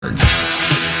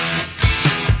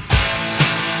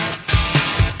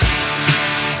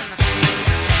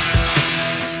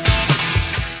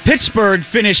Pittsburgh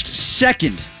finished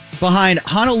second behind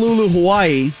Honolulu,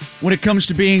 Hawaii, when it comes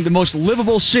to being the most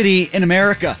livable city in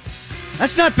America.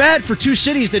 That's not bad for two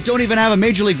cities that don't even have a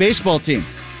Major League Baseball team.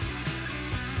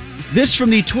 This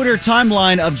from the Twitter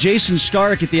timeline of Jason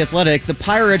Stark at The Athletic. The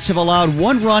Pirates have allowed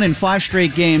one run in 5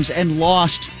 straight games and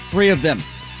lost 3 of them.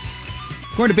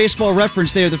 According to Baseball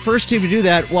Reference, they are the first team to do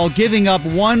that while giving up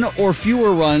 1 or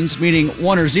fewer runs, meaning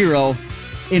 1 or 0,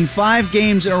 in 5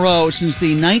 games in a row since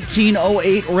the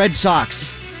 1908 Red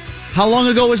Sox. How long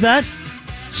ago was that?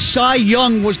 Cy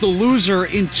Young was the loser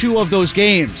in 2 of those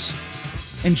games.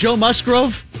 And Joe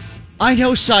Musgrove? I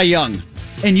know Cy Young.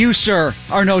 And you, sir,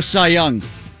 are no Cy Young.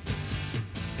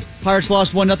 Pirates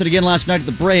lost 1-0 again last night to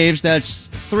the Braves. That's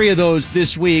 3 of those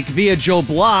this week via Joe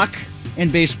Block in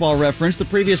Baseball Reference. The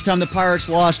previous time the Pirates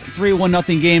lost 3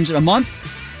 1-0 games in a month,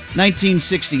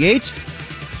 1968.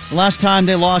 The last time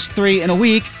they lost 3 in a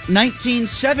week,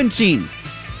 1917.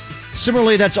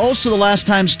 Similarly, that's also the last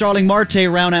time Starling Marte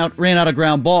ran out a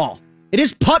ground ball. It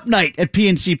is pup night at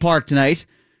PNC Park tonight,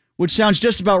 which sounds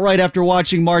just about right after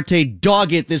watching Marte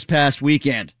dog it this past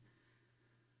weekend.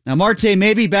 Now, Marte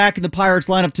may be back in the Pirates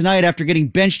lineup tonight after getting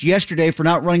benched yesterday for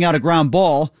not running out a ground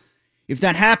ball. If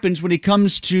that happens when he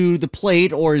comes to the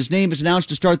plate or his name is announced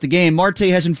to start the game, Marte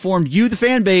has informed you, the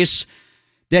fan base,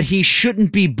 that he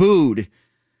shouldn't be booed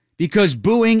because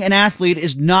booing an athlete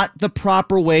is not the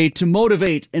proper way to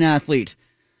motivate an athlete.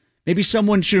 Maybe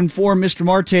someone should inform Mr.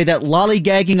 Marte that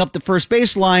lollygagging up the first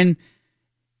baseline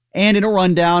and in a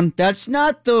rundown, that's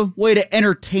not the way to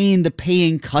entertain the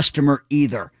paying customer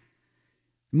either.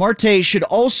 Marte should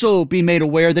also be made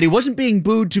aware that he wasn't being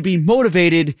booed to be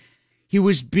motivated. He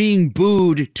was being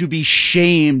booed to be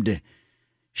shamed.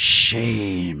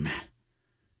 Shame.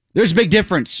 There's a big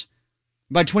difference.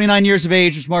 By 29 years of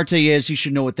age, which Marte is, he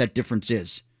should know what that difference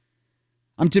is.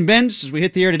 I'm Tim Benz. As we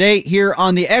hit the air today, here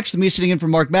on the X, with me sitting in for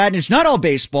Mark Madden. It's not all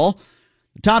baseball.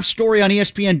 The top story on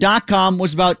ESPN.com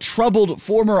was about troubled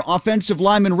former offensive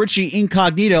lineman Richie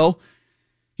Incognito.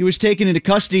 He was taken into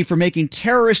custody for making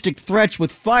terroristic threats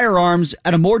with firearms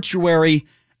at a mortuary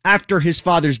after his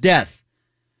father's death.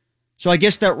 So I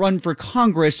guess that run for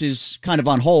Congress is kind of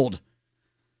on hold.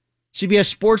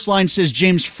 CBS Sportsline says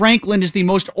James Franklin is the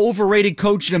most overrated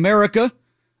coach in America,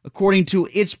 according to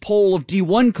its poll of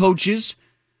D1 coaches.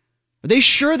 Are they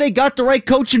sure they got the right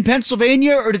coach in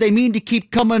Pennsylvania, or do they mean to keep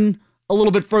coming a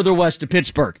little bit further west to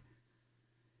Pittsburgh?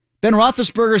 Ben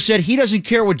Roethlisberger said he doesn't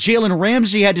care what Jalen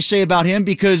Ramsey had to say about him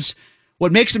because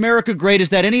what makes America great is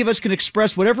that any of us can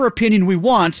express whatever opinion we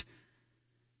want.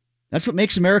 That's what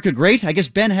makes America great? I guess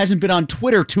Ben hasn't been on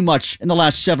Twitter too much in the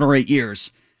last 7 or 8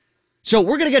 years. So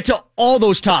we're going to get to all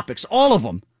those topics, all of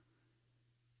them,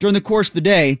 during the course of the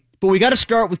day. But we got to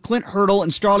start with Clint Hurdle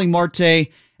and Starling Marte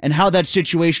and how that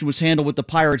situation was handled with the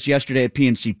Pirates yesterday at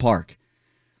PNC Park.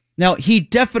 Now, he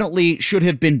definitely should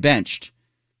have been benched.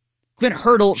 Clint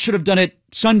Hurdle should have done it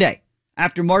Sunday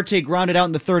after Marte grounded out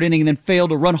in the 3rd inning and then failed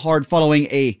to run hard following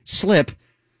a slip.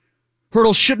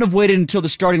 Hurdle shouldn't have waited until the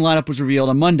starting lineup was revealed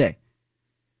on Monday.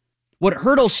 What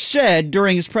Hurdle said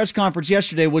during his press conference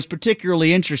yesterday was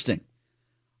particularly interesting.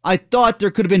 I thought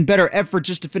there could have been better effort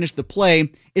just to finish the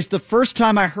play. It's the first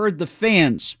time I heard the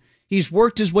fans. He's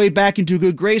worked his way back into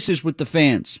good graces with the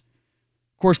fans.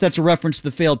 Of course, that's a reference to the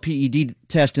failed PED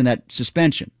test and that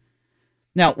suspension.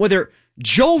 Now, whether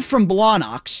Joe from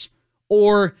Blanox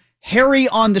or Harry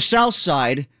on the south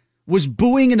side was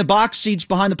booing in the box seats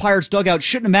behind the Pirates dugout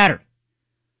shouldn't have mattered.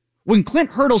 When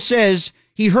Clint Hurdle says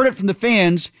he heard it from the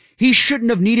fans, he shouldn't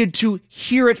have needed to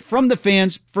hear it from the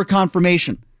fans for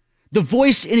confirmation. The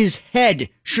voice in his head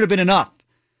should have been enough.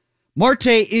 Marte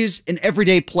is an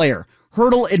everyday player.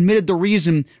 Hurdle admitted the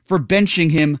reason for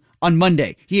benching him on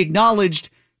Monday. He acknowledged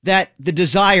that the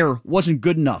desire wasn't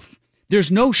good enough.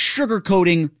 There's no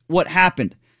sugarcoating what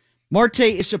happened. Marte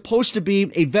is supposed to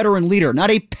be a veteran leader, not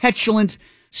a petulant,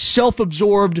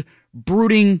 self-absorbed,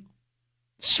 brooding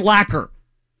slacker.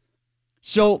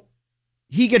 So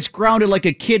he gets grounded like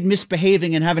a kid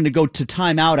misbehaving and having to go to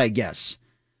timeout, I guess.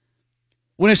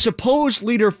 When a supposed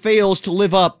leader fails to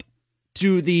live up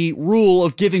to the rule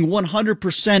of giving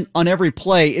 100% on every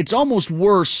play, it's almost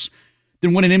worse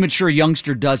than when an immature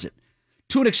youngster does it.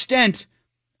 To an extent,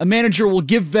 a manager will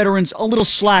give veterans a little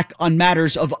slack on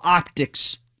matters of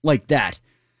optics like that.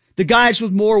 The guys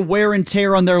with more wear and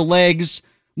tear on their legs,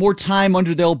 more time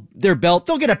under their belt,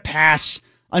 they'll get a pass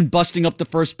on busting up the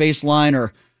first baseline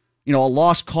or, a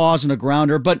lost cause and a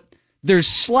grounder. But there's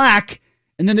slack,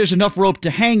 and then there's enough rope to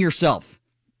hang yourself.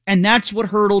 And that's what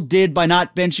Hurdle did by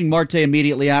not benching Marte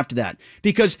immediately after that.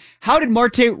 Because how did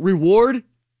Marte reward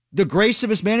the grace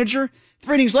of his manager?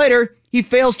 3 innings later, he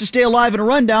fails to stay alive in a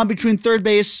rundown between third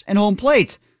base and home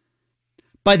plate.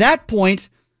 By that point,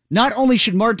 not only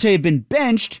should Marte have been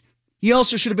benched, he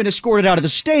also should have been escorted out of the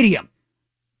stadium.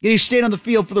 Yet he stayed on the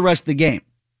field for the rest of the game.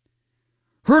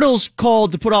 Hurdle's call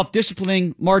to put off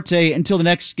disciplining Marte until the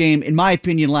next game, in my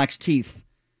opinion, lacks teeth.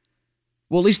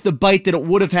 Well, at least the bite that it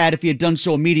would have had if he had done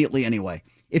so immediately anyway.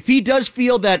 If he does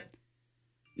feel that,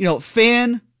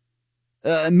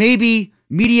 maybe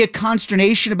media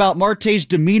consternation about Marte's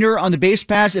demeanor on the base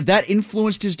pass, if that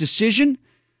influenced his decision,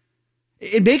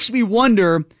 it makes me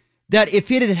wonder that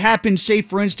if it had happened, say,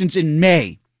 for instance, in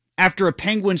May, after a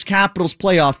Penguins-Capitals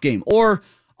playoff game, or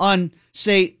on,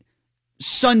 say,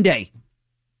 Sunday,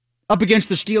 up against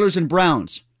the Steelers and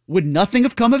Browns, would nothing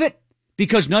have come of it?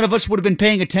 Because none of us would have been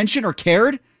paying attention or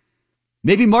cared?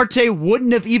 Maybe Marte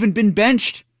wouldn't have even been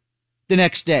benched the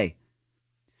next day.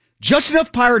 Just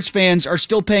enough Pirates fans are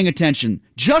still paying attention.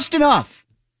 Just enough.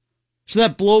 So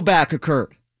that blowback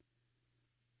occurred.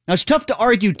 Now, it's tough to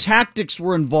argue tactics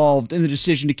were involved in the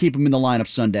decision to keep him in the lineup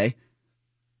Sunday.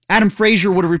 Adam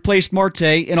Frazier would have replaced Marte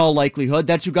in all likelihood.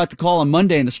 That's who got the call on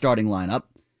Monday in the starting lineup.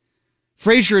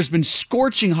 Frazier has been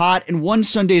scorching hot and won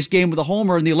Sunday's game with a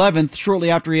homer in the 11th shortly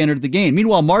after he entered the game.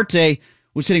 Meanwhile, Marte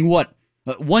was hitting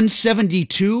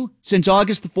 172 since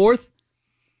August the 4th?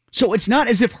 So it's not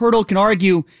as if Hurdle can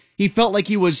argue he felt like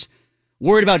he was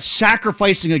worried about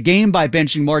sacrificing a game by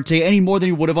benching Marte any more than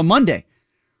he would have on Monday.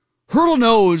 Hurdle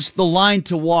knows the line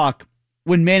to walk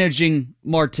when managing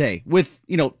Marte with,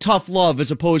 tough love as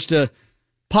opposed to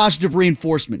positive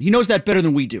reinforcement. He knows that better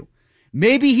than we do.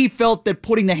 Maybe he felt that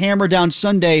putting the hammer down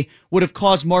Sunday would have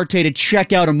caused Marte to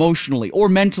check out emotionally or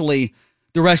mentally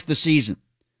the rest of the season.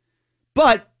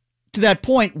 But to that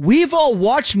point, we've all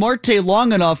watched Marte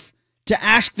long enough to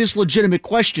ask this legitimate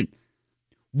question.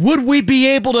 Would we be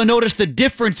able to notice the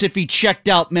difference if he checked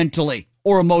out mentally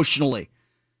or emotionally?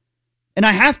 And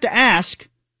I have to ask,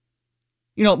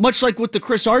 much like with the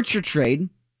Chris Archer trade,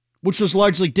 which was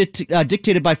largely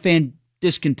dictated by fan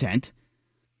discontent,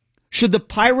 should the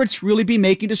Pirates really be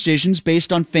making decisions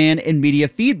based on fan and media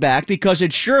feedback? Because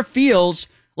it sure feels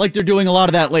like they're doing a lot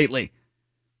of that lately.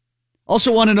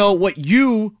 Also want to know what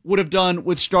you would have done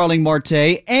with Starling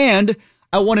Marte, and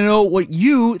I want to know what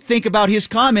you think about his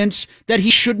comments that he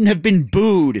shouldn't have been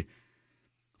booed.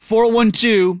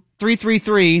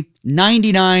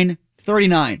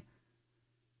 412-333-9939.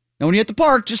 Now, when you're at the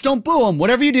park, just don't boo him.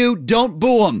 Whatever you do, don't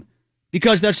boo him.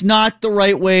 Because that's not the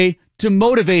right way to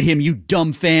motivate him, you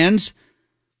dumb fans.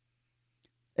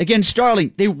 Again,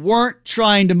 Starling, they weren't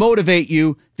trying to motivate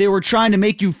you. They were trying to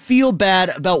make you feel bad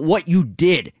about what you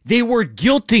did. They were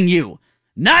guilting you.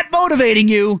 Not motivating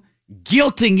you,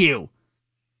 guilting you.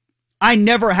 I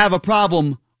never have a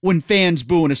problem when fans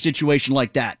boo in a situation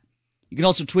like that. You can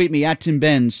also tweet me at Tim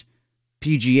Benz,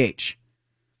 PGH.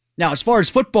 Now, as far as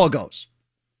football goes,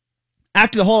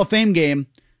 after the Hall of Fame game,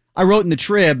 I wrote in the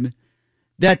Trib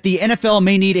that the NFL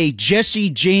may need a Jesse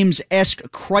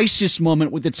James-esque crisis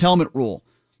moment with its helmet rule,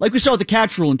 like we saw with the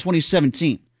catch rule in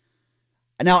 2017.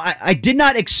 Now, I did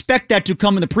not expect that to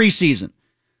come in the preseason.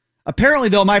 Apparently,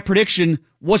 though, my prediction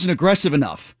wasn't aggressive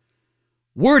enough.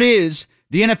 Word is,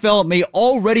 the NFL may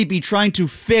already be trying to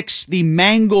fix the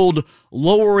mangled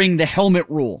lowering the helmet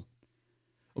rule.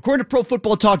 According to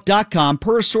ProFootballTalk.com,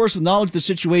 per a source with knowledge of the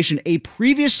situation, a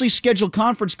previously scheduled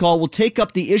conference call will take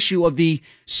up the issue of the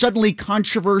suddenly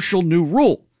controversial new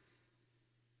rule.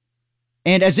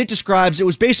 And as it describes, it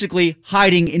was basically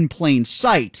hiding in plain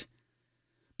sight.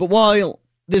 But while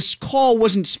this call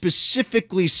wasn't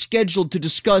specifically scheduled to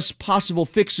discuss possible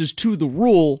fixes to the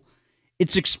rule,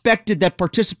 it's expected that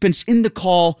participants in the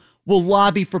call will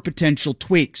lobby for potential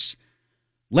tweaks.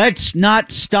 Let's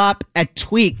not stop at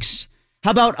tweaks.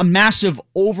 How about a massive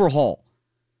overhaul?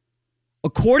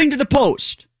 According to the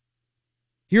Post,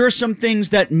 here are some things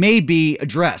that may be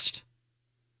addressed.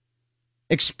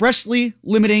 Expressly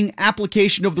limiting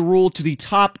application of the rule to the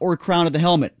top or crown of the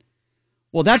helmet.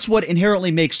 Well, that's what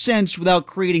inherently makes sense without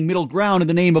creating middle ground in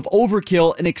the name of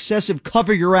overkill and excessive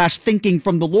cover-your-ass thinking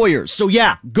from the lawyers. So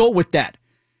yeah, go with that.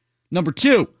 Number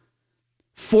 2,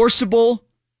 forcible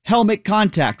helmet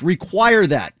contact. Require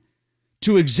that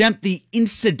to exempt the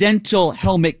incidental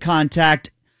helmet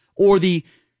contact or the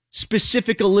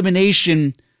specific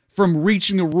elimination from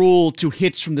reaching the rule to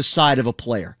hits from the side of a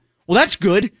player. Well, that's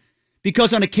good,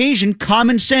 because on occasion,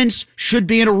 common sense should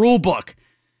be in a rule book.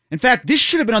 In fact, this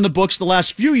should have been on the books the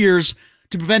last few years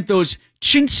to prevent those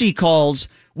chintzy calls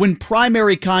when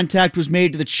primary contact was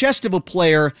made to the chest of a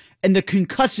player and the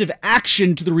concussive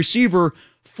action to the receiver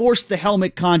forced the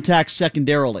helmet contact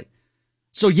secondarily.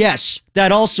 So yes,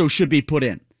 that also should be put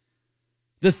in.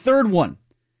 The third one,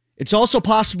 it's also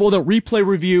possible that replay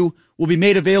review will be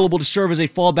made available to serve as a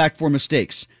fallback for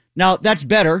mistakes. Now, that's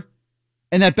better.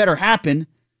 And that better happen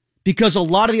because a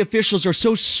lot of the officials are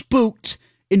so spooked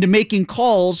into making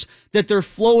calls that they're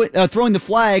throwing the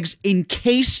flags in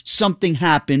case something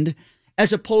happened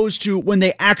as opposed to when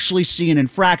they actually see an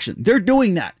infraction. They're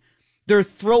doing that. They're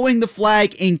throwing the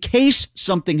flag in case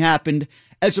something happened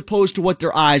as opposed to what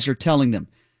their eyes are telling them.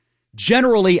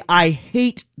 Generally, I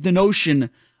hate the notion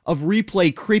of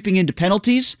replay creeping into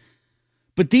penalties,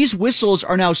 but these whistles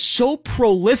are now so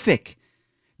prolific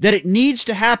that it needs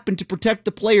to happen to protect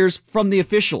the players from the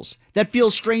officials. That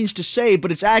feels strange to say,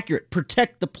 but it's accurate.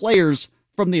 Protect the players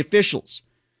from the officials.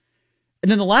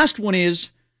 And then the last one is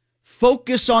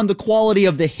focus on the quality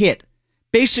of the hit.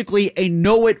 Basically, a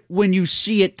know it when you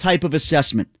see it type of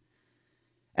assessment.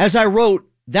 As I wrote,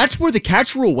 that's where the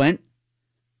catch rule went.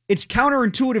 It's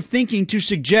counterintuitive thinking to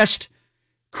suggest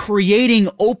creating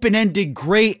open-ended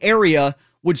gray area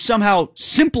would somehow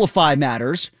simplify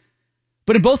matters.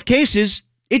 But in both cases,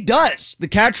 it does. The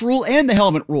catch rule and the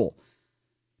helmet rule.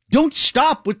 Don't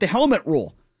stop with the helmet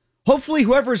rule. Hopefully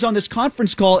whoever is on this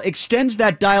conference call extends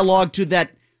that dialogue to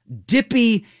that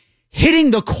dippy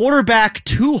hitting the quarterback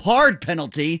too hard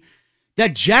penalty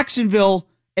that Jacksonville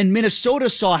and Minnesota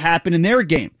saw happen in their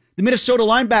game. The Minnesota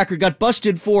linebacker got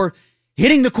busted for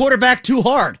hitting the quarterback too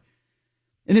hard.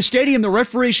 In the stadium, the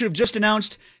referee should have just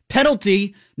announced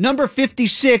penalty number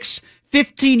 56,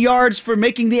 15 yards for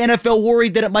making the NFL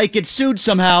worried that it might get sued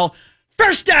somehow.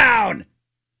 First down!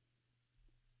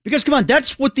 Because, come on,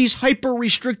 that's what these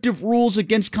hyper-restrictive rules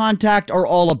against contact are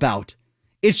all about.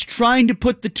 It's trying to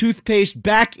put the toothpaste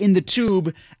back in the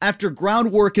tube after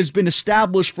groundwork has been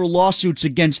established for lawsuits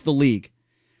against the league.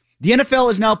 The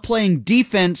NFL is now playing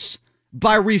defense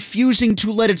by refusing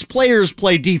to let its players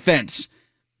play defense.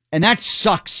 And that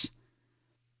sucks.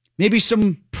 Maybe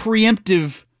some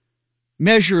preemptive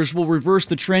measures will reverse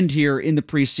the trend here in the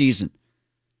preseason.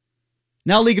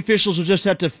 Now league officials will just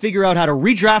have to figure out how to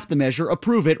redraft the measure,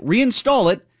 approve it,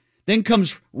 reinstall it. Then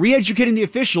comes re-educating the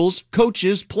officials,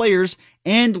 coaches, players,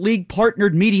 and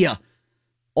league-partnered media,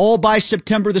 all by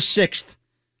September the 6th.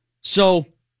 So,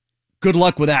 good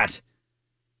luck with that.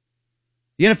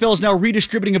 The NFL is now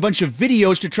redistributing a bunch of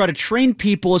videos to try to train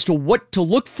people as to what to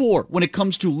look for when it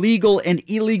comes to legal and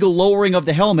illegal lowering of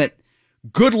the helmet.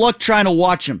 Good luck trying to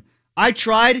watch them. I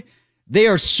tried. They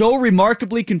are so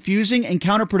remarkably confusing and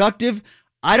counterproductive.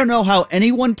 I don't know how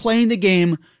anyone playing the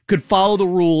game could follow the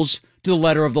rules to the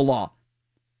letter of the law.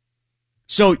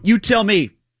 So you tell me,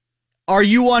 are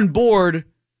you on board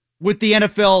with the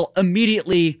NFL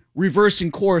immediately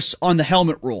reversing course on the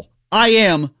helmet rule? I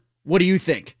am. What do you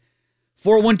think?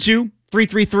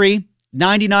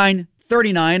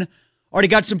 412-333-9939. Already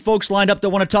got some folks lined up that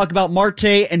want to talk about Marte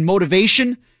and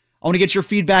motivation. I want to get your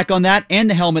feedback on that and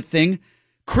the helmet thing.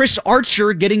 Chris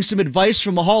Archer getting some advice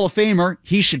from a Hall of Famer.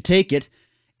 He should take it.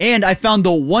 And I found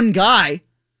the one guy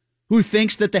who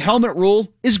thinks that the helmet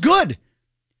rule is good.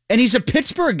 And he's a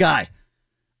Pittsburgh guy.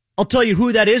 I'll tell you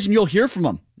who that is, and you'll hear from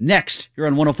him next here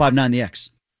on 105.9 The X.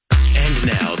 And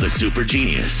now the super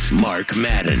genius, Mark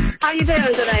Madden. How you doing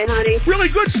today, honey? Really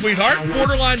good, sweetheart.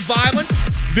 Borderline violent,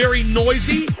 very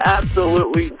noisy.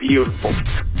 Absolutely beautiful.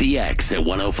 The X at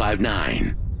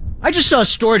 105.9. I just saw a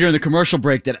story during the commercial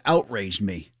break that outraged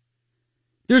me.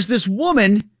 There's this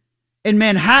woman in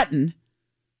Manhattan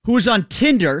who was on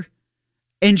Tinder,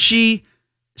 and she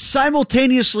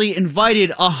simultaneously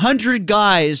invited 100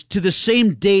 guys to the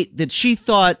same date that she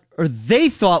thought, or they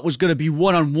thought, was going to be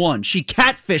one-on-one. She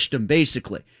catfished them,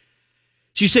 basically.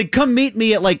 She said, come meet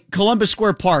me at, like, Columbus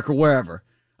Square Park or wherever.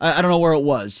 I don't know where it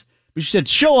was. But she said,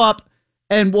 show up,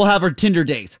 and we'll have our Tinder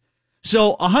date.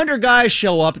 So 100 guys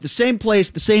show up at the same place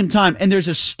at the same time, and there's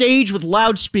a stage with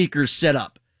loudspeakers set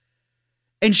up.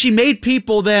 And she made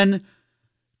people then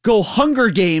go Hunger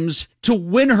Games to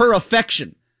win her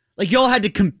affection. Like, y'all had to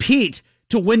compete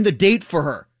to win the date for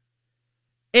her.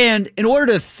 And in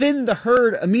order to thin the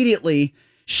herd immediately,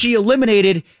 she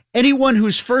eliminated anyone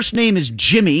whose first name is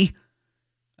Jimmy.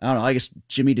 I don't know, I guess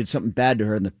Jimmy did something bad to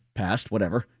her in the past,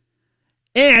 whatever.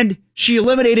 And she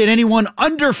eliminated anyone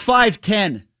under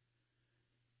 5'10".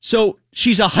 So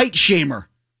she's a height shamer.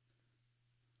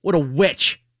 What a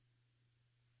witch.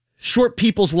 Short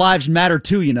people's lives matter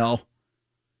too, you know.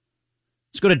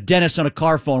 Let's go to Dennis on a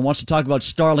car phone. Wants to talk about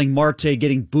Starling Marte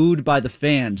getting booed by the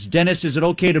fans. Dennis, is it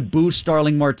okay to boo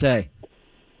Starling Marte?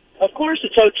 Of course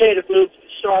it's okay to boo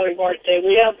Starling Marte.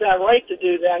 We have that right to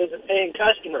do that as a paying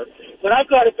customer. But I've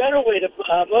got a better way to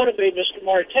motivate Mr.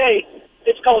 Marte.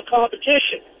 It's called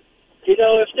competition. You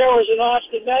know, if there was an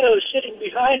Austin Meadows sitting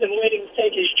behind him waiting to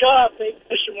take his job, maybe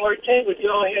Mr. Marte would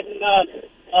go ahead and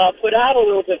put out a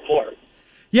little bit more.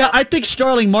 Yeah, I think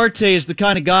Starling Marte is the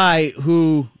kind of guy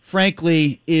who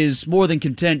frankly, is more than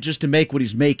content just to make what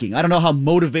he's making. I don't know how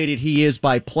motivated he is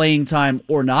by playing time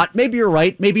or not. Maybe you're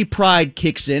right. Maybe pride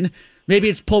kicks in. Maybe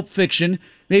it's Pulp Fiction.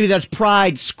 Maybe that's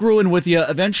pride screwing with you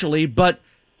eventually. But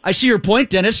I see your point,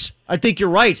 Dennis. I think you're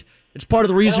right. It's part of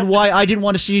the reason why I didn't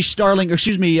want to see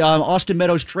Austin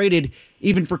Meadows traded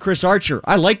even for Chris Archer.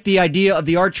 I like the idea of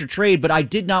the Archer trade, but I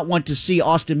did not want to see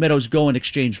Austin Meadows go in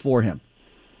exchange for him.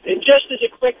 And just as a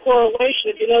quick correlation,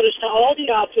 if you notice how all the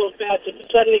outfield bats have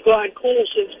suddenly gone cool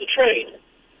since the trade.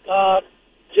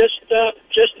 Just an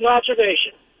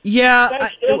observation. Yeah,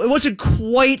 it wasn't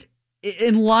quite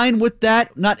in line with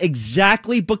that. Not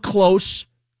exactly, but close.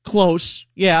 Close,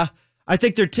 yeah. I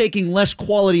think they're taking less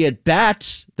quality at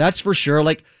bats, that's for sure.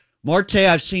 Like Marte,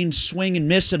 I've seen swing and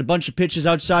miss at a bunch of pitches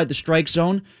outside the strike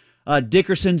zone.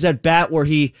 Dickerson's at bat where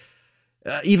he,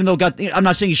 even though I'm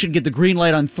not saying you shouldn't get the green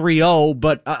light on 3-0,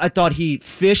 but I thought he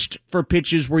fished for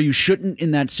pitches where you shouldn't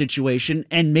in that situation.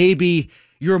 And maybe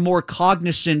you're more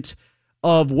cognizant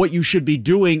of what you should be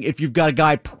doing if you've got a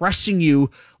guy pressing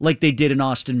you like they did in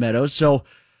Austin Meadows. So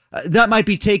that might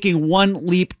be taking one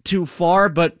leap too far,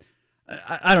 but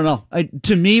I don't know.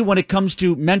 To me, when it comes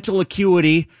to mental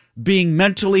acuity, being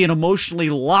mentally and emotionally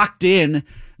locked in,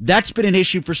 that's been an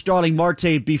issue for Starling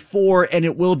Marte before, and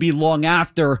it will be long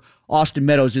after Austin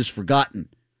Meadows is forgotten.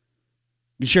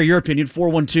 You can share your opinion,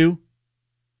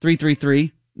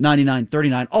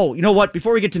 412-333-9939. Oh, you know what?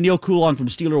 Before we get to Neil Coulon from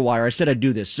Steeler Wire, I said I'd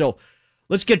do this. So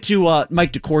let's get to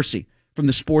Mike DeCourcy from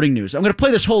the Sporting News. I'm going to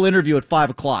play this whole interview at 5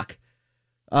 o'clock.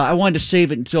 I wanted to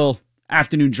save it until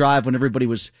afternoon drive when everybody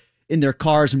was in their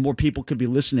cars and more people could be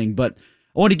listening, but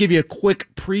I want to give you a quick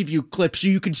preview clip so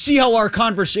you can see how our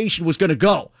conversation was going to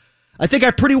go. I think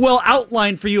I pretty well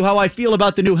outlined for you how I feel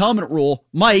about the new helmet rule.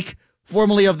 Mike,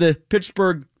 formerly of the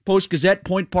Pittsburgh Post-Gazette,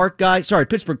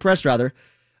 Pittsburgh Press,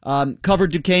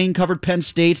 covered Duquesne, covered Penn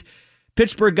State,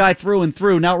 Pittsburgh guy through and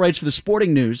through, now writes for the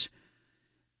Sporting News.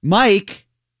 Mike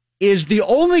is the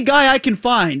only guy I can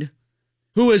find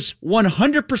who is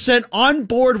 100% on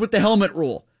board with the helmet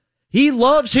rule. He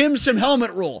loves him some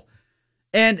helmet rule,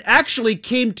 and actually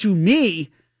came to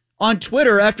me on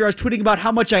Twitter after I was tweeting about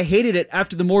how much I hated it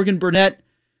after the Morgan Burnett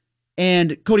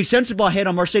and Cody Sensabaugh hit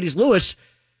on Mercedes Lewis.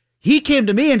 He came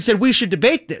to me and said we should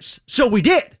debate this. So we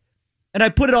did. And I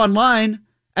put it online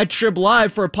at Trib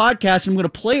Live for a podcast. I'm going to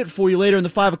play it for you later in the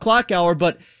 5 o'clock hour,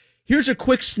 but here's a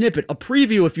quick snippet, a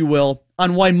preview, if you will,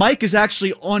 on why Mike is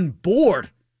actually on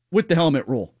board with the helmet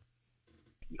rule.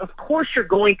 Of course you're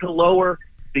going to lower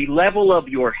the level of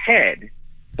your head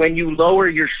when you lower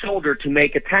your shoulder to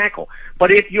make a tackle.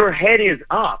 But if your head is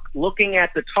up looking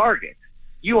at the target,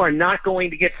 you are not going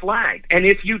to get flagged. And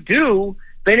if you do,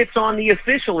 then it's on the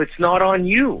official. It's not on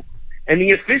you. And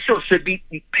the official should be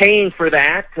paying for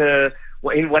that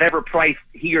in whatever price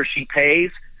he or she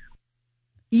pays.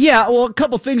 Yeah, well, a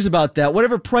couple things about that.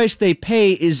 Whatever price they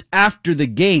pay is after the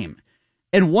game.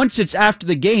 And once it's after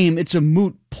the game, it's a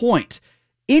moot point.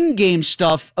 In-game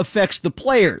stuff affects the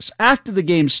players. After the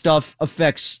game stuff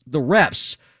affects the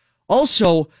refs.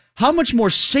 Also, how much more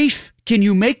safe can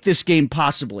you make this game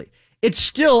possibly? It's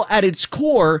still, at its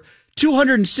core,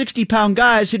 260-pound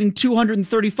guys hitting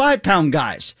 235-pound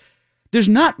guys. There's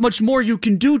not much more you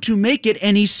can do to make it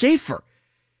any safer.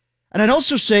 And I'd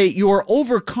also say you are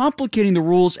overcomplicating the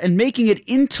rules and making it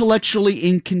intellectually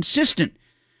inconsistent.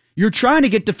 You're trying to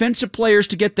get defensive players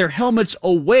to get their helmets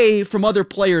away from other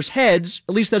players' heads.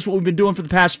 At least that's what we've been doing for the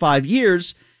past 5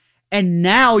 years. And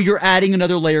now you're adding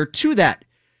another layer to that.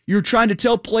 You're trying to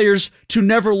tell players to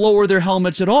never lower their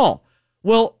helmets at all.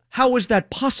 Well, how is that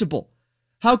possible?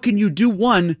 How can you do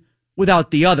one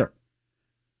without the other?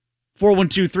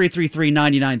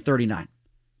 412-333-9939.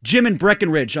 Jim in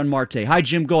Breckenridge on Marte. Hi,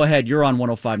 Jim. Go ahead. You're on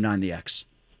 105.9 The X.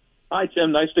 Hi,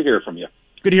 Tim. Nice to hear from you.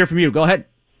 Good to hear from you. Go ahead.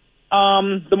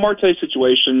 The Marte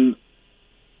situation,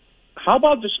 how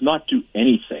about just not do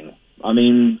anything? I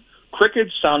mean,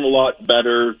 crickets sound a lot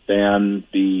better than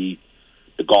the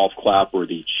golf clap or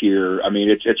the cheer. I mean,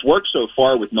 it's worked so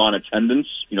far with non-attendance,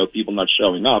 people not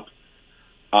showing up.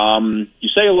 You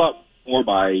say a lot more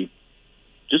by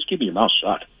just keeping your mouth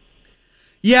shut.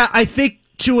 Yeah, I think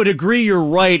to a degree you're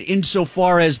right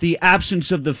insofar as the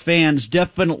absence of the fans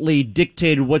definitely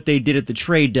dictated what they did at the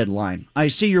trade deadline. I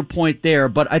see your point there,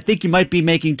 but I think you might be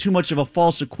making too much of a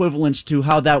false equivalence to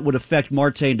how that would affect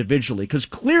Marte individually, because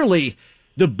clearly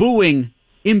the booing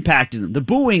impacted him. The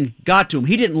booing got to him.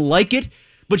 He didn't like it,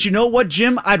 but you know what,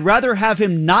 Jim? I'd rather have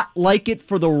him not like it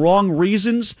for the wrong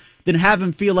reasons than have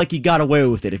him feel like he got away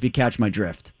with it, if you catch my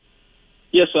drift.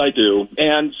 Yes, I do.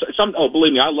 And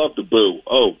believe me, I love the boo.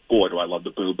 Oh, boy, do I love the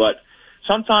boo. But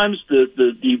sometimes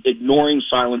the ignoring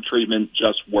silent treatment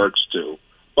just works, too.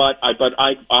 But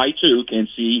I too can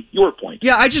see your point.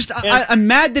 Yeah, I'm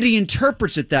mad that he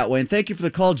interprets it that way, and thank you for the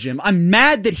call, Jim. I'm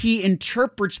mad that he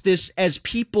interprets this as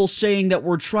people saying that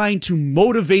we're trying to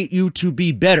motivate you to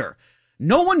be better.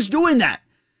 No one's doing that.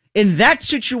 In that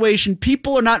situation,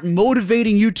 people are not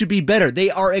motivating you to be better. They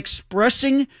are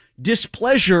expressing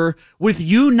displeasure with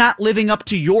you not living up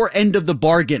to your end of the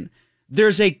bargain.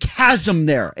 There's a chasm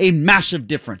there, a massive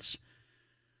difference.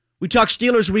 We talk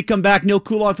Steelers when we come back. Neil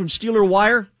Coulon from Steeler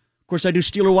Wire. Of course, I do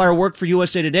Steeler Wire work for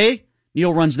USA Today.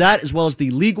 Neil runs that as well as the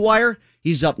League Wire.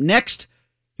 He's up next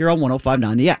here on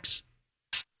 105.9 The X.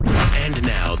 And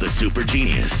now the super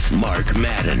genius, Mark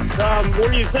Madden.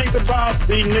 What do you think about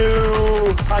the new,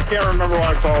 I can't remember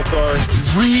what it's called, sorry.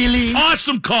 Really?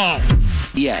 Awesome call.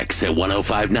 The X at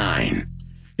 105.9.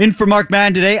 In for Mark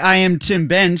Madden today, I am Tim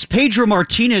Benz. Pedro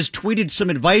Martinez tweeted some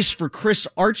advice for Chris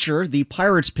Archer, the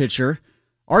Pirates pitcher.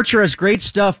 Archer has great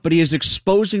stuff, but he is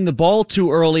exposing the ball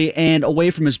too early and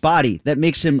away from his body. That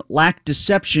makes him lack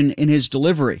deception in his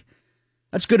delivery.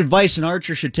 That's good advice, and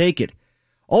Archer should take it.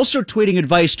 Also tweeting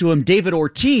advice to him, David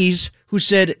Ortiz, who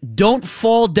said, don't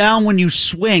fall down when you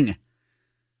swing.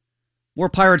 More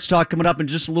Pirates talk coming up in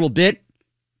just a little bit.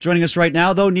 Joining us right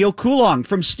now, though, Neil Coulon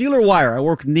from Steeler Wire. I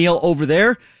work with Neil over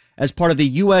there as part of the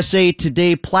USA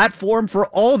Today platform for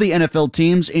all the NFL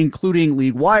teams, including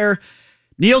League Wire.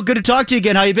 Neil, good to talk to you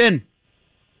again. How you been?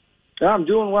 I'm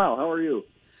doing well. How are you?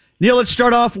 Neil, let's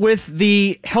start off with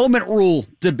the helmet rule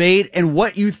debate and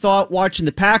what you thought watching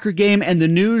the Packer game and the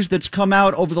news that's come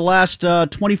out over the last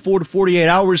 24 to 48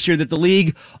 hours here that the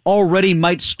league already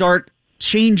might start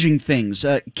changing things.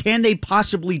 Can they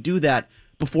possibly do that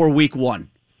before week one?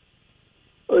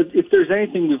 If there's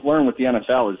anything we've learned with the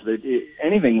NFL is that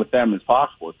anything with them is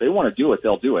possible. If they want to do it,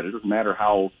 they'll do it. It doesn't matter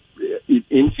how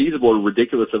infeasible or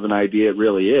ridiculous of an idea it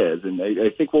really is. And I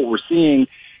think what we're seeing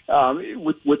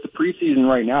with the preseason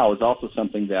right now is also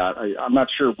something that I'm not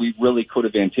sure we really could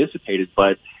have anticipated,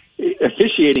 but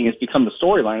officiating has become the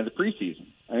storyline of the preseason.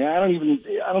 I mean,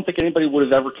 I don't think anybody would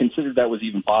have ever considered that was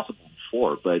even possible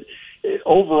before. But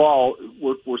overall,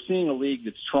 we're seeing a league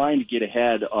that's trying to get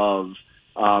ahead of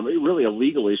really a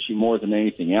legal issue more than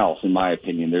anything else, in my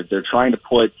opinion. They're trying to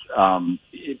put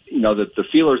the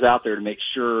feelers out there to make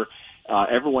sure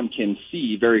everyone can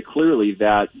see very clearly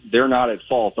that they're not at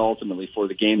fault ultimately for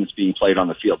the game that's being played on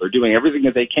the field. They're doing everything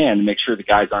that they can to make sure the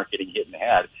guys aren't getting hit in the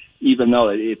head, even though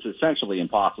it's essentially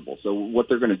impossible. So what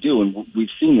they're going to do, and we've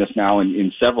seen this now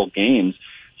in several games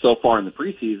so far in the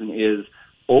preseason, is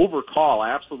overcall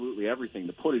absolutely everything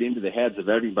to put it into the heads of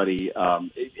everybody,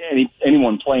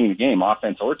 anyone playing the game,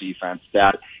 offense or defense,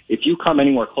 that if you come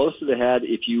anywhere close to the head,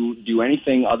 if you do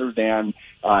anything other than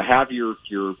have your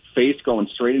face going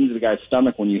straight into the guy's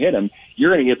stomach when you hit him,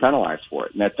 you're going to get penalized for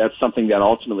it. And that's something that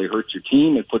ultimately hurts your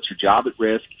team. It puts your job at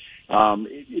risk.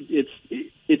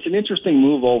 It's an interesting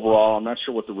move overall. I'm not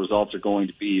sure what the results are going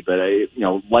to be, but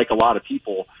like a lot of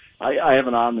people, I have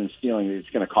an ominous feeling that it's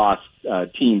going to cost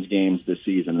teams games this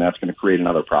season, and that's going to create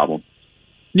another problem.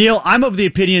 Neil, I'm of the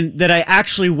opinion that I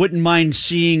actually wouldn't mind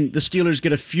seeing the Steelers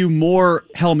get a few more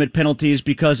helmet penalties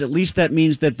because at least that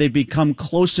means that they become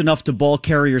close enough to ball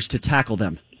carriers to tackle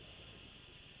them.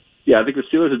 Yeah, I think the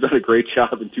Steelers have done a great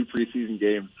job in 2 preseason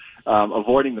games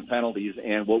avoiding the penalties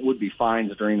and what would be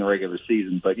fines during the regular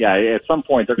season. But, yeah, at some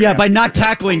point they're going to by not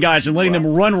tackling guys and letting them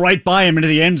run right by them into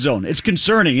the end zone. It's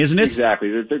concerning, isn't it?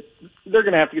 Exactly. They're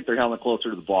going to have to get their helmet closer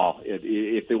to the ball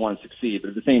if they want to succeed. But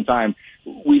at the same time,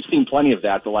 we've seen plenty of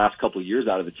that the last couple of years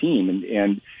out of the team.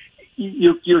 And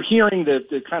you're hearing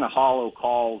the kind of hollow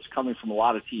calls coming from a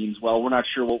lot of teams. Well, we're not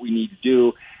sure what we need to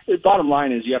do. The bottom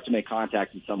line is you have to make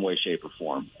contact in some way, shape, or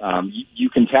form.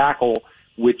 You can tackle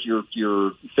with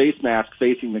your face mask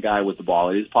facing the guy with the ball.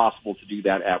 It is possible to do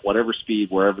that at whatever speed,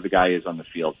 wherever the guy is on the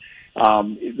field.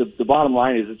 The bottom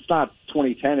line is it's not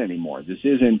 2010 anymore. This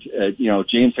isn't,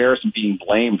 James Harrison being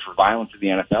blamed for violence in the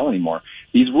NFL anymore.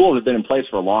 These rules have been in place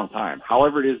for a long time.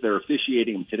 However it is they're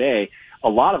officiating them today, a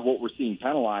lot of what we're seeing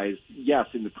penalized, yes,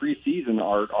 in the preseason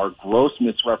are gross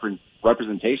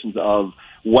misrepresentations of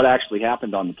what actually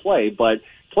happened on the play, but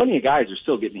plenty of guys are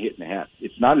still getting hit in the head.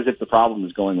 It's not as if the problem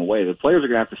is going away. The players are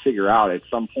going to have to figure out at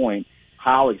some point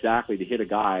how exactly to hit a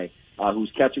guy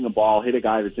who's catching a ball, hit a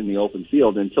guy that's in the open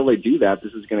field. Until they do that,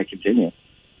 this is going to continue.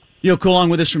 Neil Coulon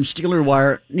with us from Steeler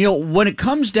Wire. Neil, when it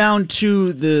comes down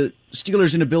to the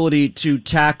Steelers' inability to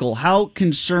tackle, how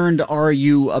concerned are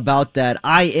you about that?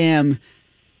 I am,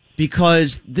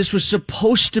 because this was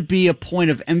supposed to be a point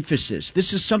of emphasis.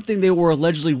 This is something they were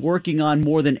allegedly working on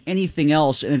more than anything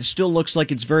else, and it still looks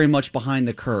like it's very much behind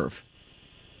the curve.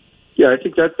 Yeah, I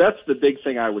think that's the big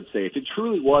thing I would say. If it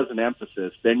truly was an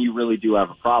emphasis, then you really do have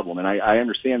a problem. And I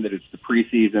understand that it's the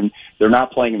preseason, they're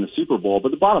not playing in the Super Bowl,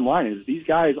 but the bottom line is these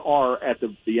guys are, at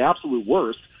the absolute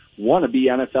worst, want to be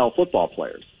NFL football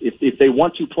players. If they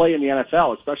want to play in the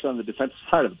NFL, especially on the defensive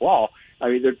side of the ball, I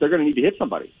mean, they're going to need to hit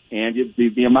somebody. And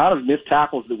the amount of missed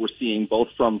tackles that we're seeing, both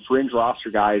from fringe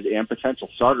roster guys and potential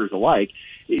starters alike,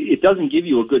 it doesn't give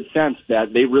you a good sense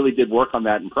that they really did work on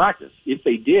that in practice. If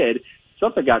they did,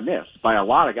 something got missed by a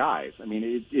lot of guys. I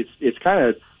mean, it's kind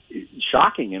of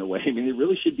shocking in a way. I mean, they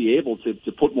really should be able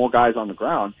to put more guys on the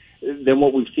ground than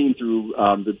what we've seen through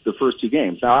the first two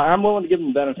games. Now, I'm willing to give them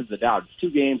the benefit of the doubt. It's 2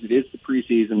 games. It is the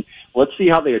preseason. Let's see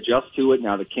how they adjust to it.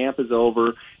 Now the camp is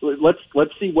over.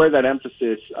 Let's see where that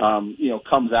emphasis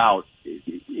comes out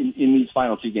in these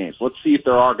final 2 games. Let's see if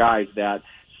there are guys that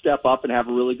step up and have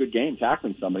a really good game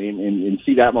tackling somebody and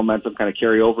see that momentum kind of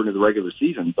carry over into the regular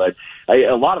season. But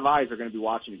a lot of eyes are going to be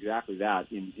watching exactly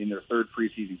that in their 3rd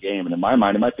preseason game. And in my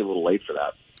mind, it might be a little late for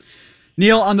that.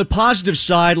 Neil, on the positive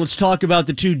side, let's talk about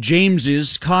the 2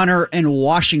 Jameses, Connor and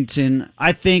Washington.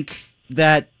 I think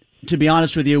that, to be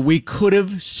honest with you, we could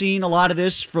have seen a lot of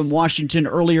this from Washington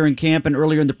earlier in camp and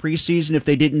earlier in the preseason if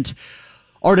they didn't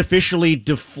artificially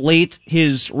deflate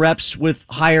his reps with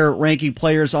higher ranking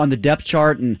players on the depth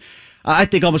chart, and I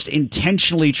think almost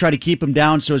intentionally try to keep him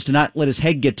down so as to not let his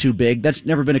head get too big. That's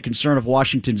never been a concern of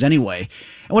Washington's anyway.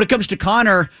 And when it comes to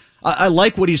Connor, I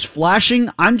like what he's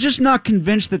flashing. I'm just not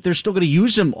convinced that they're still going to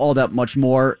use him all that much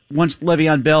more once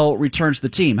Le'Veon Bell returns to the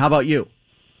team. How about you?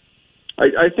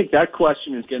 I think that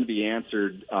question is going to be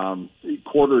answered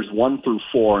quarters 1 through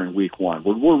 4 in week 1.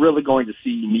 We're really going to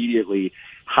see immediately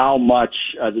how much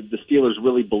the Steelers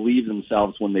really believe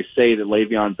themselves when they say that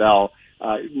Le'Veon Bell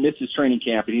misses training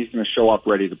camp and he's going to show up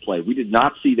ready to play. We did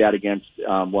not see that against,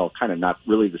 kind of not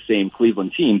really the same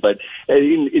Cleveland team, but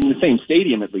in the same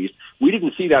stadium at least. We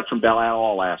didn't see that from Bell at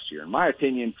all last year. In my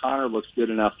opinion, Connor looks good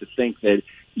enough to think that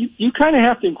you kind of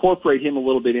have to incorporate him a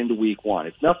little bit into week 1.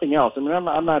 It's nothing else. I mean,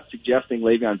 I'm not suggesting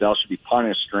Le'Veon Bell should be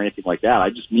punished or anything like that. I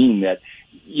just mean that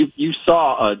you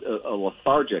saw a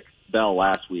lethargic Bell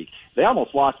last week. They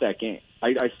almost lost that game.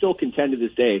 I still contend to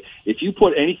this day, if you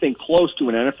put anything close to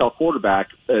an NFL quarterback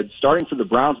starting for the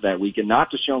Browns that week and not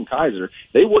Deshaun Kaiser,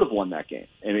 they would have won that game.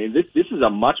 I mean, this is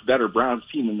a much better Browns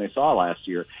team than they saw last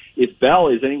year. If Bell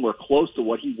is anywhere close to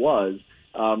what he was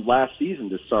last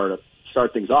season to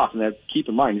start things off, and that, keep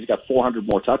in mind, he's got 400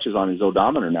 more touches on his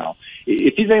odometer now.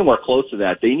 If he's anywhere close to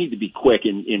that, they need to be quick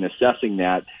in assessing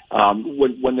that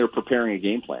when they're preparing a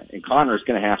game plan. And Connor is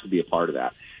going to have to be a part of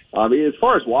that. As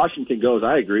far as Washington goes,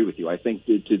 I agree with you. I think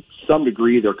to some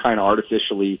degree they're kind of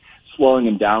artificially slowing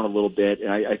him down a little bit, and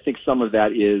I think some of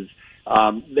that is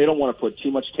they don't want to put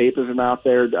too much tape of him out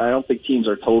there. I don't think teams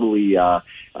are totally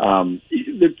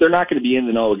they're not going to be in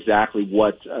the know exactly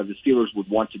what the Steelers would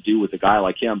want to do with a guy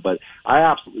like him, but I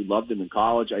absolutely loved him in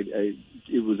college.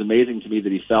 It was amazing to me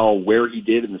that he fell where he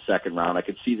did in the 2nd round. I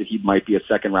could see that he might be a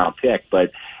 2nd-round pick,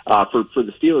 but for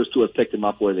the Steelers to have picked him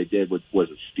up where they did was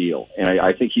a steal. And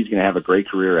I think he's going to have a great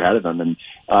career ahead of him, and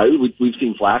we've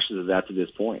seen flashes of that to this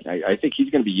point. I think he's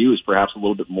going to be used perhaps a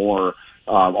little bit more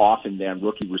often than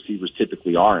rookie receivers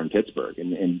typically are in Pittsburgh.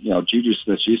 And Juju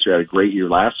Smith-Schuster had a great year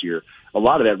last year. A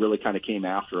lot of that really kind of came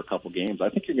after a couple games. I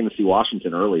think you're going to see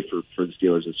Washington early for the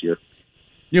Steelers this year.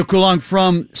 Neil Coulong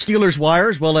from Steelers Wire,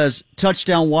 as well as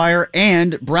Touchdown Wire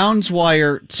and Browns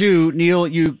Wire, too. Neil,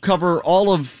 you cover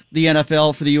all of the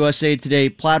NFL for the USA Today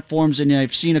platforms, and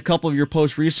I've seen a couple of your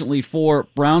posts recently for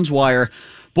Browns Wire.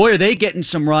 Boy, are they getting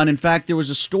some run. In fact, there was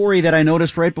a story that I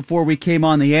noticed right before we came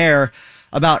on the air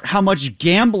about how much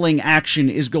gambling action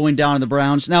is going down in the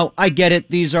Browns. Now, I get it.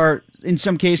 These are, in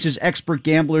some cases, expert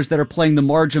gamblers that are playing the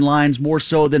margin lines more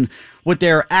so than what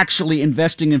they're actually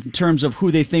investing in terms of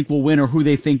who they think will win or who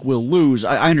they think will lose.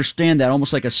 I understand that,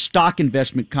 almost like a stock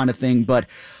investment kind of thing. But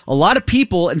a lot of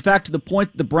people, in fact, to the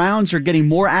point that the Browns are getting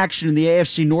more action in the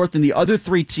AFC North than the other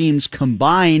 3 teams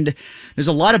combined. There's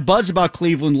a lot of buzz about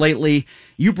Cleveland lately.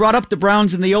 You brought up the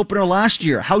Browns in the opener last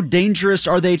year. How dangerous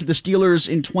are they to the Steelers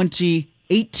in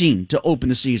 2018 to open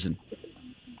the season?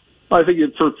 I think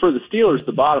for the Steelers,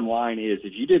 the bottom line is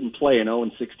if you didn't play an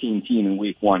 0-16 team in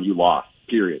week 1, you lost,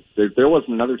 period. There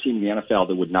wasn't another team in the NFL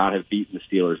that would not have beaten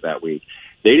the Steelers that week.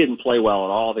 They didn't play well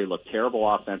at all. They looked terrible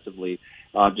offensively.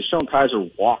 Deshaun Kaiser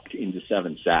walked into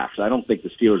 7 sacks. I don't think the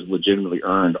Steelers legitimately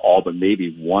earned all but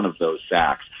maybe one of those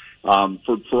sacks.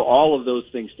 For all of those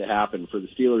things to happen, for the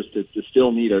Steelers to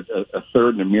still need a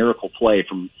third and a miracle play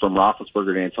from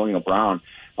Roethlisberger to Antonio Brown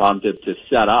to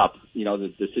set up,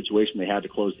 the situation they had to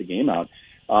close the game out.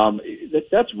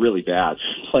 That's really bad,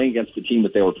 playing against the team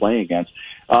that they were playing against.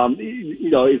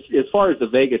 As far as the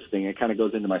Vegas thing, it kind of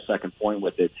goes into my second point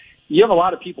with it. You have a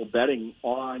lot of people betting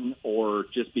on or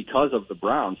just because of the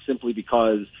Browns, simply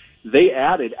because they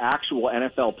added actual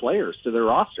NFL players to their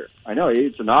roster. I know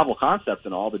it's a novel concept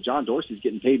and all, but John Dorsey's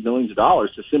getting paid millions of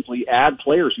dollars to simply add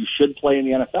players who should play in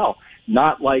the NFL,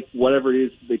 not like whatever it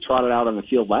is they trotted out on the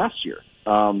field last year.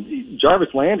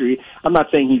 Jarvis Landry, I'm not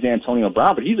saying he's Antonio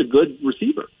Brown, but he's a good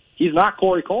receiver. He's not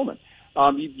Corey Coleman.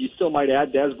 You still might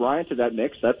add Dez Bryant to that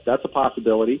mix. That's a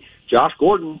possibility. Josh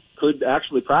Gordon could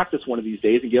actually practice one of these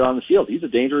days and get on the field. He's a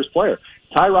dangerous player.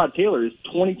 Tyrod Taylor is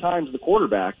 20 times the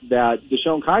quarterback that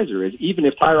Deshaun Kaiser is, even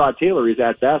if Tyrod Taylor is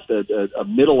at best a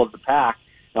middle-of-the-pack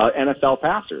NFL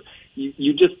passer.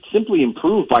 You just simply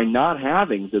improve by not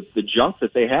having the junk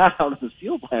that they had out on the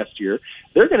field last year.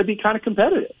 They're going to be kind of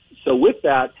competitive. So with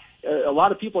that, a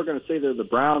lot of people are going to say they're the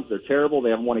Browns. They're terrible.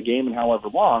 They haven't won a game in however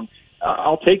long.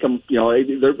 I'll take them,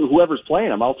 whoever's playing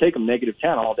them, I'll take them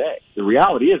 -10 all day. The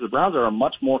reality is the Browns are a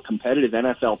much more competitive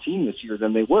NFL team this year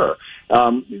than they were.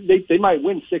 They might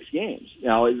win 6 games.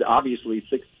 Now, obviously,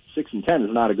 6-10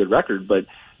 is not a good record, but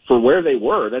for where they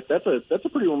were, that's a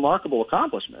pretty remarkable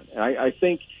accomplishment. And I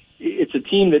think it's a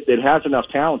team that has enough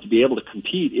talent to be able to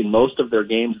compete in most of their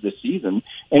games this season,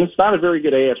 and it's not a very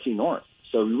good AFC North.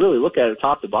 So if you really look at it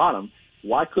top to bottom,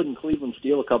 why couldn't Cleveland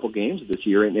steal a couple games this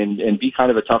year and be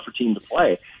kind of a tougher team to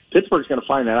play? Pittsburgh's going to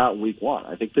find that out in week 1.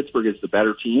 I think Pittsburgh is the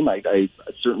better team. I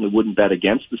certainly wouldn't bet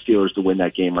against the Steelers to win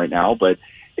that game right now, but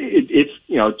it's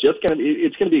going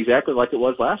to be exactly like it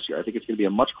was last year. I think it's going to be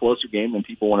a much closer game than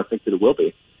people want to think that it will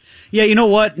be. Yeah, you know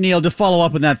what, Neil, to follow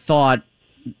up on that thought,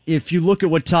 if you look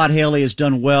at what Todd Haley has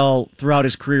done well throughout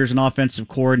his career as an offensive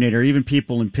coordinator, even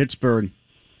people in Pittsburgh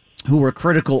who were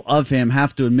critical of him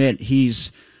have to admit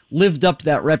he's lived up to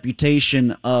that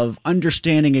reputation of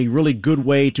understanding a really good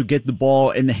way to get the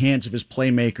ball in the hands of his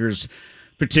playmakers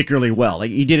particularly well.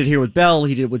 Like he did it here with Bell,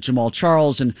 he did it with Jamal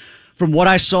Charles, and from what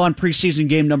I saw in preseason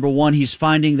game number 1, he's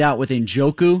finding that with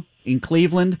Njoku in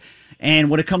Cleveland. And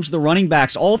when it comes to the running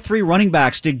backs, all 3 running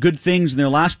backs did good things in their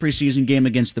last preseason game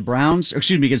against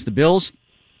against the Bills.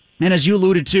 And as you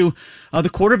alluded to, the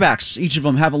quarterbacks, each of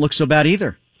them haven't looked so bad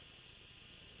either.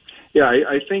 Yeah,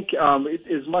 I think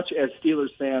as much as Steelers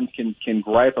fans can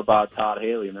gripe about Todd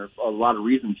Haley, and there are a lot of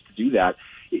reasons to do that,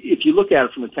 if you look at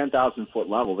it from a 10,000-foot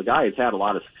level, the guy has had a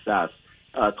lot of success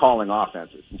calling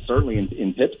offenses, and certainly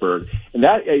in Pittsburgh. And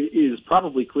that is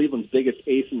probably Cleveland's biggest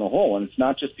ace in the hole, and it's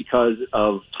not just because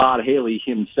of Todd Haley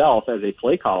himself as a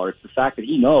play caller. It's the fact that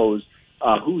he knows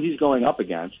who he's going up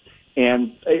against.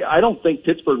 And I don't think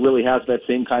Pittsburgh really has that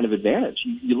same kind of advantage.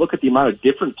 You look at the amount of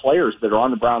different players that are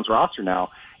on the Browns roster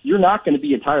now, you're not going to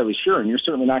be entirely sure, and you're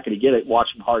certainly not going to get it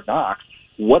watching Hard Knocks,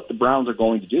 what the Browns are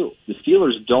going to do. The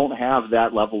Steelers don't have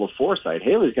that level of foresight.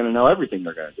 Haley's going to know everything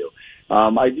they're going to do.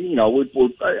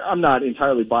 I'm not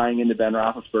entirely buying into Ben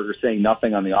Roethlisberger saying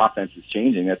nothing on the offense is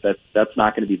changing. That's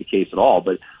not going to be the case at all.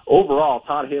 But overall,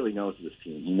 Todd Haley knows this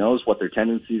team. He knows what their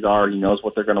tendencies are. He knows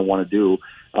what they're going to want to do,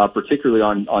 particularly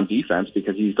on defense,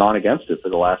 because he's gone against it for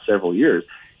the last several years.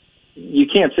 You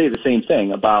can't say the same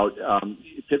thing about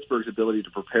Pittsburgh's ability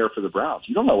to prepare for the Browns.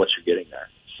 You don't know what you're getting there.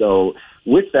 So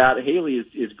with that, Haley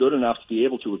is good enough to be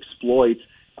able to exploit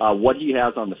what he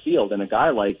has on the field. And a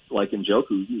guy like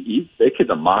Njoku, that kid's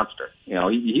a monster.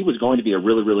 He was going to be a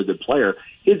really, really good player.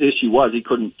 His issue was he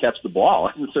couldn't catch the ball.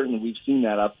 And certainly we've seen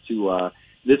that up to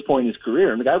this point in his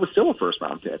career. And the guy was still a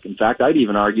first-round pick. In fact, I'd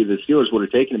even argue the Steelers would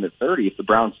have taken him at 30 if the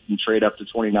Browns didn't trade up to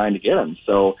 29 to get him.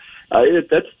 So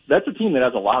that's a team that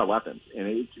has a lot of weapons.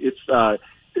 And it's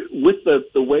with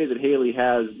the way that Haley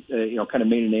has, kind of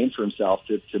made a name for himself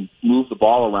to move the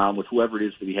ball around with whoever it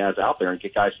is that he has out there and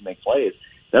get guys to make plays,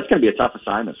 that's going to be a tough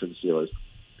assignment for the Steelers.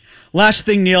 Last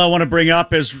thing, Neil, I want to bring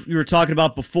up, as you were talking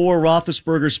about before,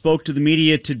 Roethlisberger spoke to the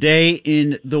media today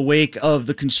in the wake of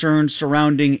the concerns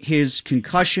surrounding his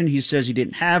concussion. He says he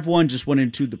didn't have one, just went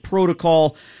into the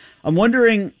protocol. I'm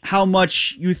wondering how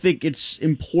much you think it's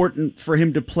important for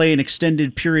him to play an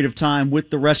extended period of time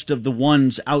with the rest of the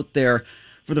ones out there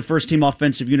for the first-team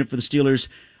offensive unit for the Steelers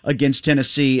against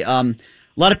Tennessee. A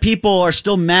lot of people are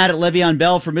still mad at Le'Veon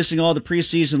Bell for missing all the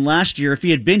preseason last year. If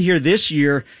he had been here this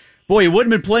year, boy, he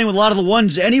wouldn't have been playing with a lot of the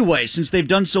ones anyway, since they've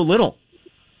done so little.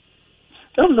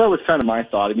 That was kind of my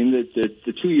thought. I mean,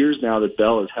 the 2 years now that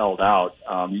Bell has held out,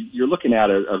 you're looking at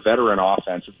a veteran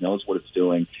offense that knows what it's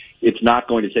doing. It's not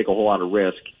going to take a whole lot of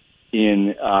risk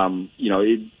in,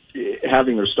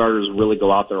 having their starters really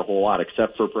go out there a whole lot,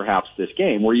 except for perhaps this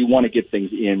game where you want to get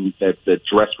things in the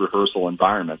dress rehearsal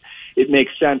environment. It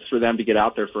makes sense for them to get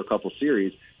out there for a couple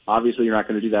series. Obviously, you're not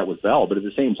going to do that with Bell, but at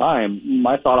the same time,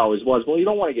 my thought always was, well, you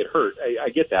don't want to get hurt. I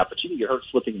get that, but you can get hurt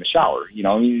slipping in the shower. You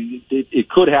know, I mean, it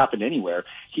could happen anywhere.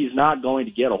 He's not going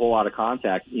to get a whole lot of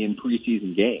contact in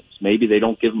preseason games. Maybe they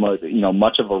don't give him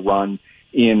much of a run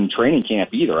in training camp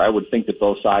either. I would think that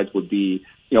both sides would be,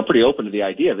 pretty open to the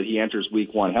idea that he enters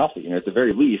week 1 healthy. At the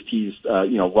very least, he's,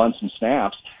 run some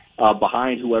snaps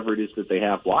behind whoever it is that they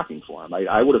have blocking for him.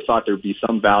 I would have thought there'd be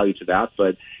some value to that,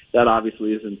 but that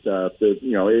obviously isn't,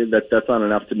 that's not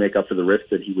enough to make up for the risk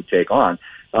that he would take on.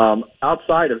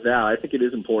 Outside of that, I think it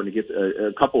is important to get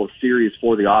a couple of series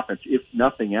for the offense, if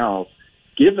nothing else.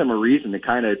 Give them a reason to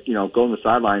kind of, go on the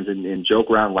sidelines and joke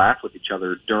around, laugh with each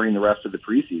other during the rest of the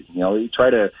preseason. You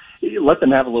try to let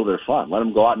them have a little bit of fun. Let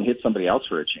them go out and hit somebody else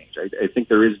for a change. I think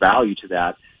there is value to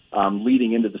that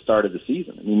leading into the start of the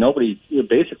season. I mean,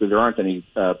 basically there aren't any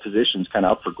positions kind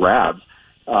of up for grabs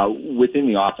within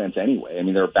the offense anyway. I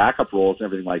mean, there are backup roles and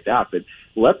everything like that, but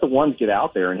let the ones get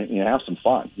out there and have some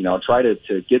fun. Try to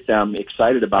get them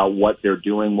excited about what they're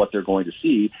doing, what they're going to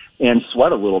see, and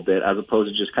sweat a little bit as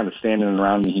opposed to just kind of standing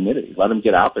around in the humidity. Let them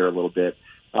get out there a little bit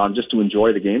just to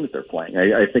enjoy the game that they're playing.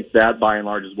 I think that, by and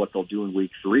large, is what they'll do in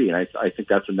week 3, and I think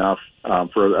that's enough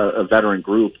for a veteran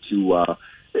group to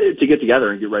get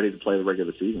together and get ready to play the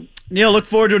regular season. Neil, look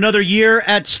forward to another year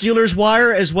at Steelers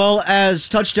Wire as well as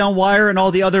Touchdown Wire and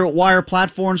all the other wire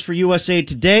platforms for USA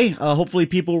Today. Hopefully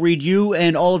people read you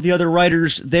and all of the other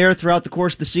writers there throughout the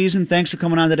course of the season. Thanks for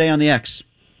coming on today on the X.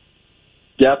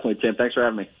 Definitely, Tim. Thanks for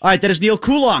having me. All right, that is Neil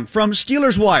Coulong from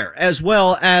Steelers Wire as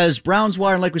well as Browns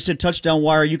Wire and, like we said, Touchdown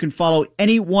Wire. You can follow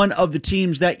any one of the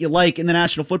teams that you like in the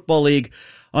National Football League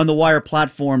on the wire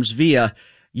platforms via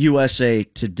USA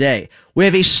Today. We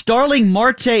have a Starling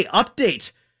Marte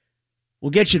update. We'll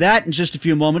get you that in just a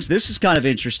few moments. This is kind of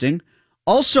interesting.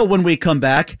 Also, when we come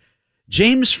back,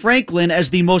 James Franklin as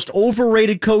the most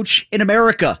overrated coach in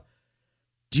America.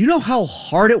 Do you know how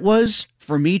hard it was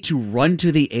for me to run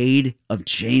to the aid of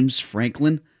James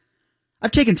Franklin?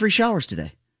 I've taken 3 showers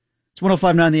today. It's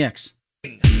 105.9 The X.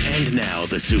 And now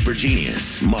the super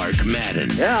genius, Mark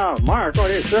Madden. Yeah, Mark,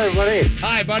 what is everybody?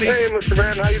 Hi, buddy. Hey, Mr.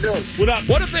 Madden, how you doing?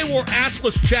 What if they wore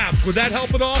assless chaps? Would that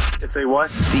help at all? If they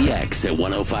what? The X at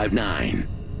 105.9.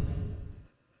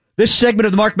 This segment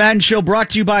of the Mark Madden Show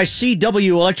brought to you by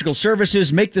CW Electrical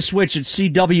Services. Make the switch at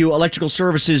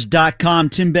CWElectricalServices.com.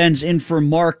 Tim Benz in for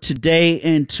Mark today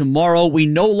and tomorrow. We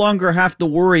no longer have to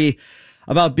worry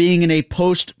about being in a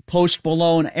post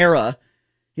Malone era.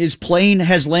 His plane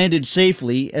has landed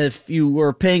safely. If you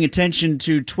were paying attention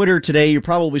to Twitter today, you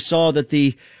probably saw that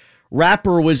the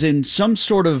rapper was in some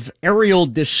sort of aerial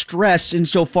distress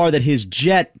insofar that his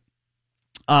jet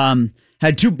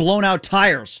had 2 blown out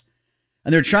tires.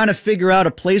 And they're trying to figure out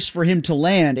a place for him to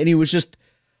land. And he was just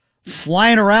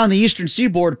flying around the eastern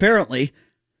seaboard, apparently,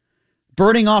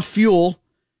 burning off fuel.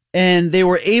 And they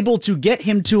were able to get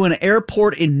him to an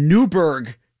airport in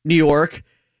Newburgh, New York.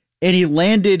 And he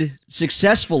landed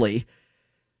successfully.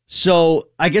 So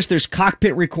I guess there's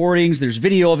cockpit recordings. There's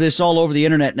video of this all over the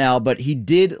internet now. But he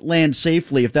did land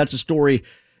safely, if that's a story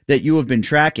that you have been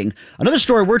tracking. Another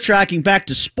story we're tracking back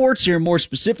to sports here more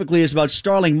specifically is about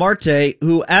Starling Marte,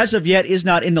 who as of yet is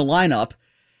not in the lineup.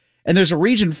 And there's a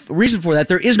reason for that.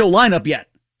 There is no lineup yet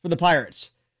for the Pirates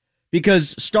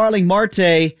because Starling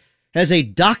Marte has a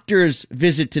doctor's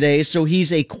visit today, so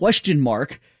he's a question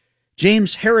mark.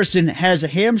 James Harrison has a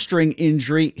hamstring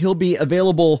injury. He'll be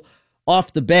available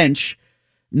off the bench.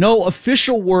 No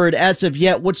official word as of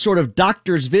yet what sort of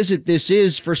doctor's visit this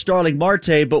is for Starling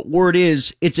Marte, but word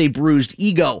is it's a bruised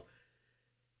ego.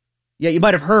 Yeah, you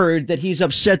might have heard that he's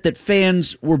upset that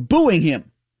fans were booing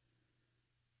him.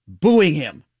 Booing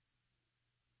him.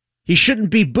 He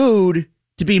shouldn't be booed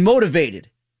to be motivated.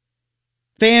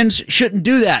 Fans shouldn't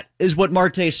do that, is what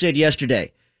Marte said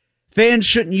yesterday. Fans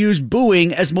shouldn't use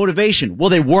booing as motivation. Well,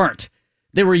 they weren't.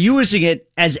 They were using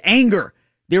it as anger.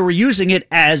 They were using it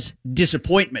as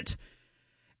disappointment.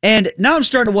 And now I'm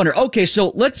starting to wonder, okay, so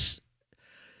let's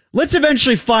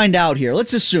eventually find out here.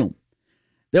 Let's assume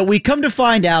that we come to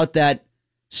find out that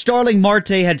Starling Marte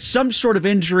had some sort of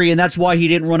injury and that's why he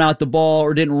didn't run out the ball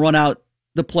or didn't run out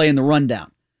the play in the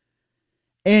rundown.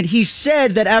 And he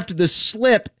said that after the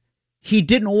slip, he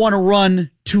didn't want to run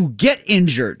to get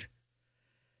injured.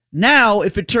 Now,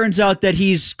 if it turns out that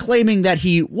he's claiming that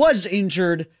he was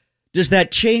injured, does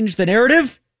that change the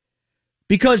narrative?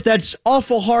 Because that's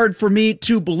awful hard for me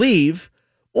to believe.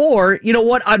 Or, you know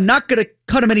what, I'm not going to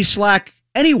cut him any slack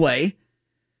anyway.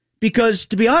 Because,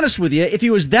 to be honest with you, if he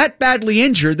was that badly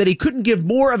injured that he couldn't give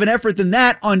more of an effort than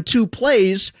that on 2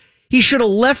 plays, he should have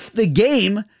left the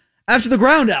game after the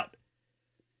ground out.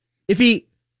 If he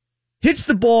hits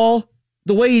the ball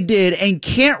the way he did and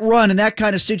can't run in that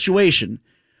kind of situation,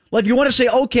 like if you want to say,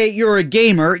 okay, you're a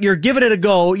gamer, you're giving it a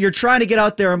go, you're trying to get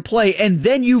out there and play, and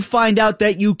then you find out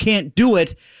that you can't do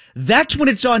it, that's when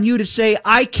it's on you to say,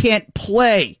 I can't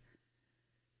play.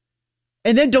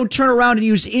 And then don't turn around and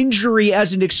use injury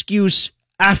as an excuse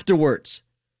afterwards.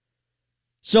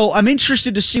 So I'm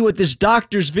interested to see what this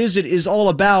doctor's visit is all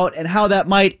about and how that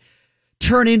might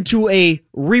turn into a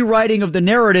rewriting of the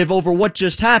narrative over what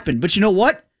just happened. But you know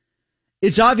what?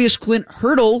 It's obvious Clint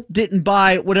Hurdle didn't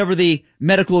buy whatever the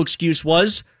medical excuse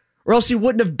was, or else he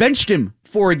wouldn't have benched him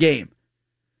for a game.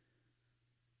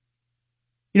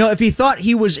 You know, if he thought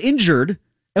he was injured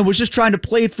and was just trying to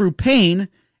play through pain,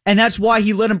 and that's why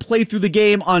he let him play through the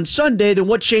game on Sunday, then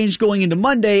what changed going into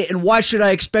Monday, and why should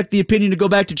I expect the opinion to go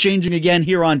back to changing again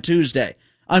here on Tuesday?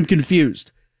 I'm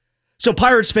confused. So,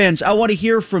 Pirates fans, I want to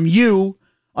hear from you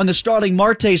on the Starling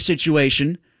Marte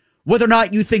situation, whether or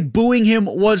not you think booing him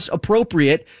was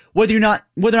appropriate, whether or not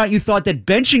you thought that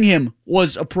benching him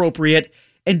was appropriate,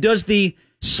 and does the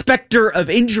specter of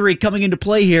injury coming into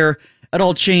play here at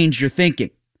all change your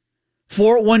thinking?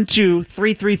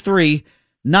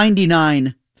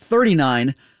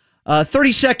 412-333-9939.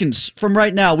 30 seconds from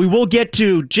right now, we will get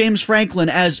to James Franklin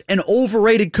as an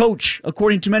overrated coach,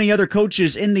 according to many other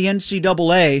coaches in the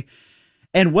NCAA,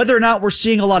 and whether or not we're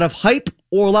seeing a lot of hype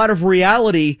or a lot of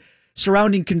reality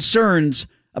surrounding concerns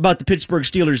about the Pittsburgh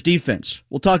Steelers defense.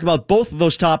 We'll talk about both of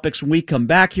those topics when we come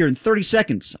back here in 30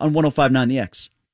 seconds on 105.9 The X.